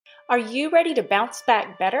Are you ready to bounce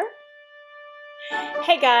back better?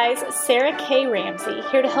 Hey guys, Sarah K. Ramsey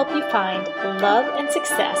here to help you find love and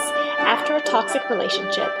success after a toxic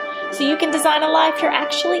relationship so you can design a life you're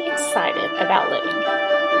actually excited about living.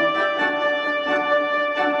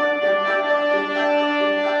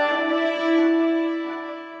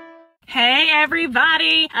 Hey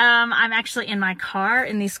everybody! I'm actually in my car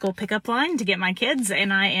in the school pickup line to get my kids,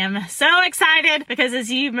 and I am so excited because,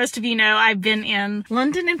 as most of you know, I've been in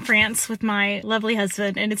London and France with my lovely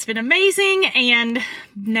husband, and it's been amazing. And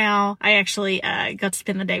now I actually got to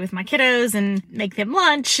spend the day with my kiddos and make them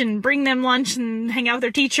lunch and bring them lunch and hang out with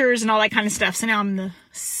their teachers and all that kind of stuff. So now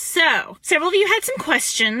So, several of you had some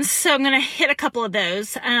questions, so I'm going to hit a couple of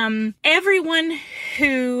those. Everyone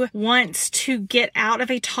who wants to get out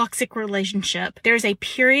of a toxic relationship, there's a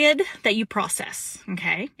period that you process,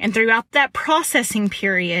 okay? And throughout that processing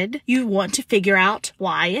period, you want to figure out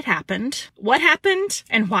why it happened, what happened,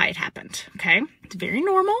 and why it happened, okay? It's very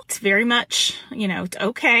normal. It's very much, it's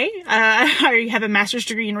okay. I have a master's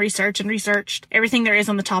degree in research and researched everything there is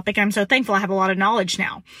on the topic. I'm so thankful I have a lot of knowledge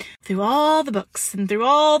now. Through all the books and through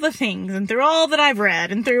all the things and through all that I've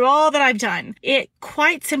read and through all that I've done, it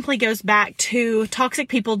quite simply goes back to toxic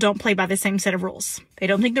people don't play by the same set of rules. They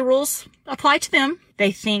don't think the rules apply to them.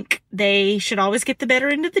 They think they should always get the better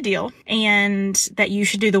end of the deal and that you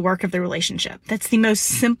should do the work of the relationship. That's the most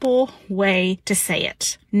simple way to say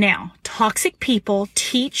it. Now, toxic people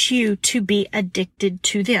teach you to be addicted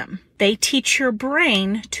to them. They teach your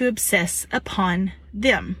brain to obsess upon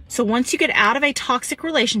them. So once you get out of a toxic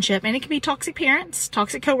relationship, and it can be toxic parents,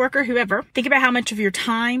 toxic coworker, whoever, think about how much of your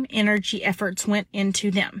time, energy, efforts went into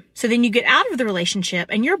them. So then you get out of the relationship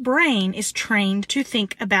and your brain is trained to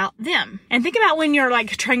think about them. And think about when you're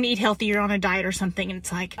like trying to eat healthy, you're on a diet or something, and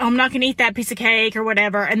it's like, oh, I'm not going to eat that piece of cake or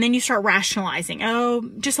whatever. And then you start rationalizing, oh,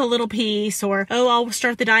 just a little piece, or, oh, I'll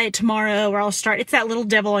start the diet tomorrow, or it's that little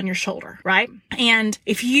devil on your shoulder, right? And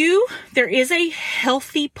there is a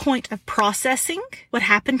healthy point of processing what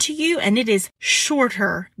happened to you, and it is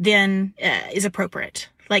shorter than is appropriate.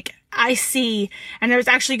 Like I see, and I was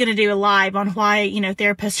actually going to do a live on why,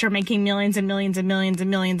 therapists are making millions and millions and millions and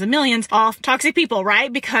millions and millions off toxic people,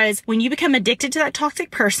 right? Because when you become addicted to that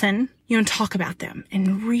toxic person, you want to talk about them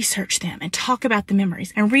and research them and talk about the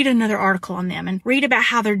memories and read another article on them and read about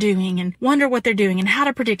how they're doing and wonder what they're doing and how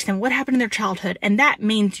to predict them, what happened in their childhood. And that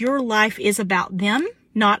means your life is about them,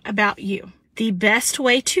 not about you. The best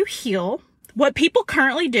way to heal, what people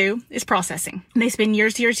currently do, is processing. They spend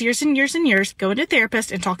years going to a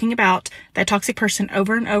therapist and talking about that toxic person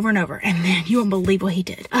over and over and over. And then you won't believe what he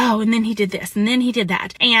did. Oh, and then he did this, and then he did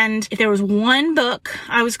that. And if there was one book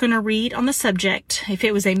I was going to read on the subject, if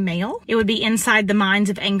it was a male, it would be Inside the Minds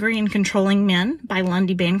of Angry and Controlling Men by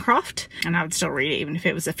Lundy Bancroft. And I would still read it even if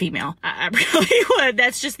it was a female. I really would.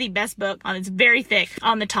 That's just the best book. It's very thick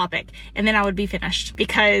on the topic. And then I would be finished.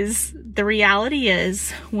 Because the reality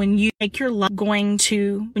is, when you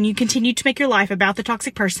continue to make your life about the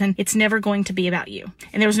toxic person, it's never going to be about you.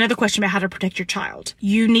 And there was another question about how to protect your child.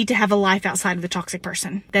 You need to have a life outside of the toxic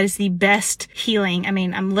person. That is the best healing. I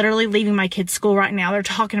mean, I'm literally leaving my kids' school right now. They're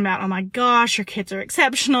talking about, oh my gosh, your kids are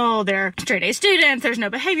exceptional. They're straight A students. There's no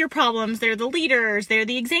behavior problems. They're the leaders. They're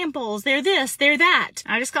the examples. They're this, they're that.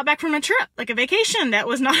 I just got back from a trip, like a vacation. That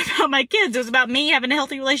was not about my kids. It was about me having a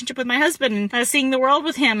healthy relationship with my husband and seeing the world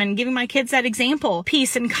with him and giving my kids that example,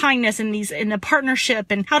 peace and kindness in a partnership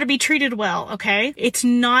and how to be treated well, okay? It's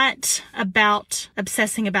not about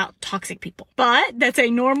obsessing about toxic people. But that's a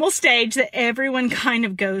normal stage that everyone kind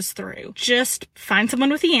of goes through. Just find someone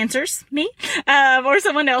with the answers, me, or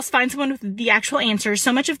someone else, find someone with the actual answers.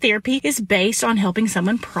 So much of therapy is based on helping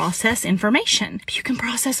someone process information. You can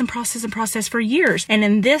process and process and process for years. And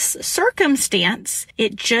in this circumstance,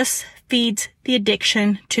 it just feeds the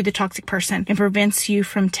addiction to the toxic person and prevents you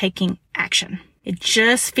from taking action. It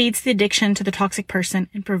just feeds the addiction to the toxic person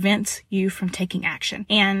and prevents you from taking action.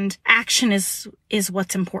 And action is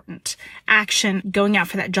what's important. Action, going out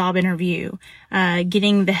for that job interview,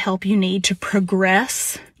 getting the help you need to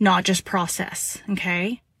progress, not just process,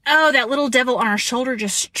 okay? Oh, that little devil on our shoulder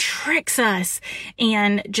just tricks us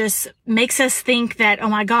and just makes us think that, oh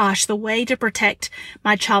my gosh, the way to protect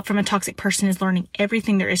my child from a toxic person is learning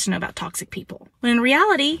everything there is to know about toxic people. When in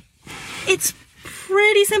reality, it's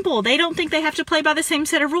pretty simple. They don't think they have to play by the same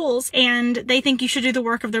set of rules, and they think you should do the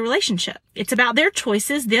work of the relationship. It's about their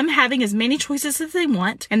choices, them having as many choices as they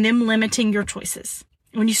want, and them limiting your choices.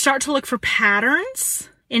 When you start to look for patterns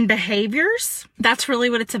in behaviors, that's really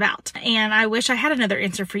what it's about. And I wish I had another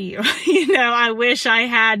answer for you. I wish I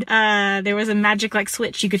had, there was a magic like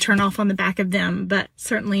switch you could turn off on the back of them, but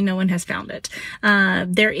certainly no one has found it.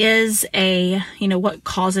 There is what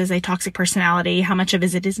causes a toxic personality, how much of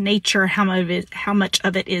it is nature, how much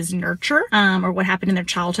of it is nurture, or what happened in their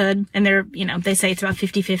childhood. And they say it's about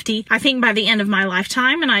 50-50. I think by the end of my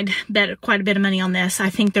lifetime, and I'd bet quite a bit of money on this, I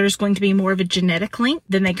think there's going to be more of a genetic link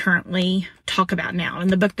than they currently talk about now. In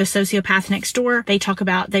the book, The Sociopath Next Door, they talk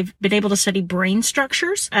about they've been able to study brain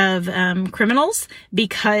structures of criminals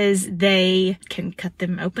because they can cut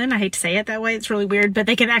them open. I hate to say it that way. It's really weird, but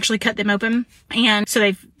they can actually cut them open. And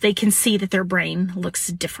so they can see that their brain looks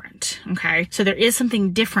different. Okay. So there is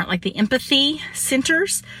something different, like the empathy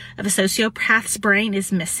centers of a sociopath's brain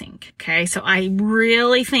is missing. Okay. So I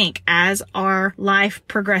really think as our life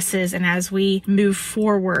progresses and as we move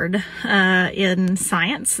forward in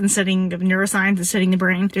science and studying neuroscience and studying the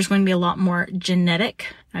brain, there's going to be a lot more genetic.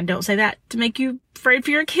 I don't say that to make you afraid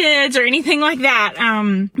for your kids or anything like that.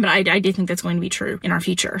 But I do think that's going to be true in our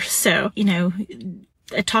future. So,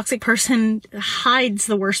 a toxic person hides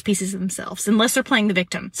the worst pieces of themselves unless they're playing the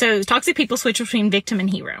victim. So toxic people switch between victim and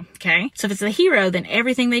hero. Okay. So if it's the hero, then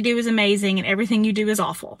everything they do is amazing and everything you do is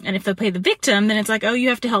awful. And if they play the victim, then it's like, oh, you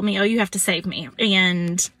have to help me. Oh, you have to save me.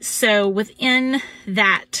 And so within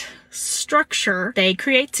that structure, they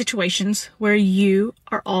create situations where you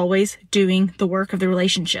are always doing the work of the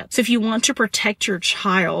relationship. So if you want to protect your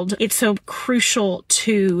child, it's so crucial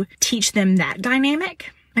to teach them that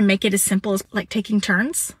dynamic and make it as simple as like taking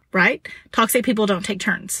turns, right? Toxic people don't take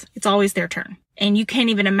turns. It's always their turn. And you can't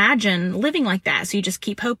even imagine living like that. So you just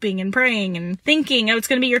keep hoping and praying and thinking, oh, it's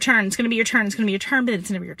going to be your turn. It's going to be your turn. It's going to be your turn, but it's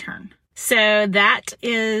never your turn. So that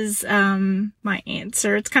is my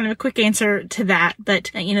answer. It's kind of a quick answer to that,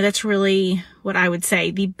 but that's really what I would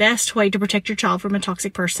say. The best way to protect your child from a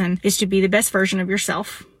toxic person is to be the best version of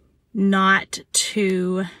yourself, not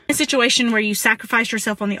to a situation where you sacrifice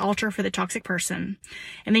yourself on the altar for the toxic person.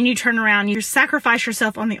 And then you turn around, you sacrifice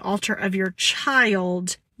yourself on the altar of your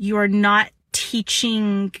child. You are not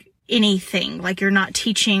teaching anything. Like you're not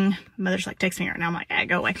teaching, mother's like texting me right now. I'm like,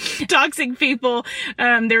 go away. Toxic people,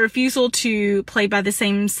 their refusal to play by the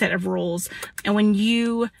same set of rules. And when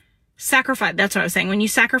you sacrifice, that's what I was saying. When you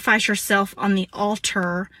sacrifice yourself on the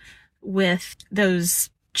altar with those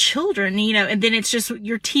children, and then it's just,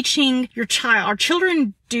 you're teaching your child. Our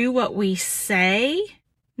children do what we say.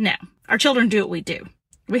 No, our children do what we do.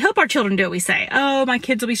 We hope our children do what we say. Oh, my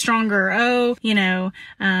kids will be stronger. Oh,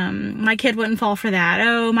 my kid wouldn't fall for that.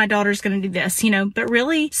 Oh, my daughter's going to do this, but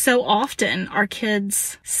really so often our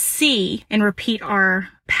kids see and repeat our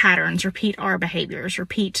patterns, repeat our behaviors,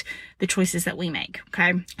 repeat the choices that we make.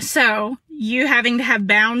 Okay. So you having to have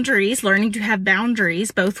boundaries, learning to have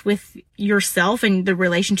boundaries, both with yourself and the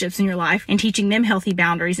relationships in your life, and teaching them healthy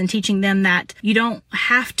boundaries and teaching them that you don't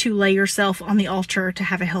have to lay yourself on the altar to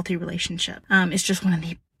have a healthy relationship. It's just one of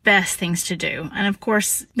the best things to do. And of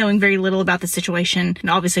course, knowing very little about the situation, and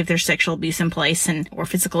obviously if there's sexual abuse in place or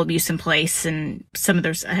physical abuse in place, and some of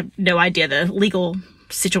those, I have no idea the legal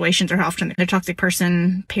situations are often a toxic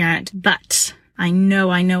person, parent, but I know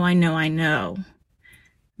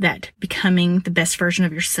that becoming the best version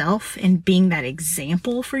of yourself and being that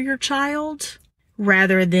example for your child,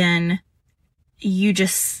 rather than you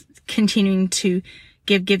just continuing to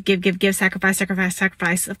give,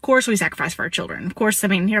 sacrifice. Of course we sacrifice for our children. Of course,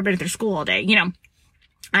 here I've through school all day,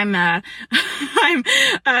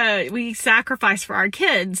 we sacrifice for our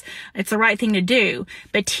kids. It's the right thing to do.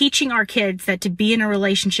 But teaching our kids that to be in a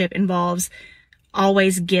relationship involves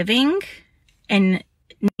always giving and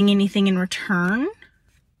needing anything in return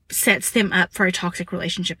sets them up for a toxic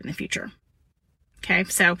relationship in the future. Okay.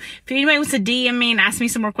 So if anybody wants to DM me and ask me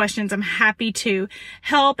some more questions, I'm happy to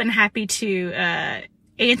help and happy to,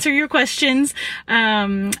 answer your questions.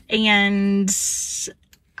 And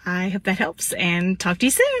I hope that helps, and talk to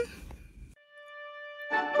you soon.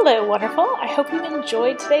 Hello, wonderful. I hope you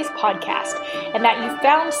enjoyed today's podcast and that you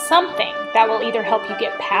found something that will either help you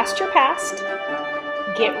get past your past,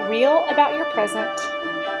 get real about your present,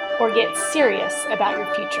 or get serious about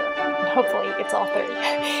your future. And hopefully it's all three.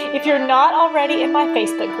 If you're not already in my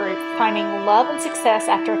Facebook group, Finding Love and Success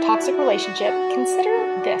After a Toxic Relationship,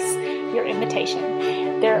 consider this your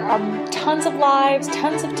invitation. There are tons of lives,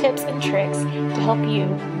 tons of tips and tricks to help you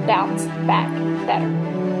bounce back better.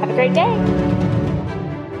 Have a great day.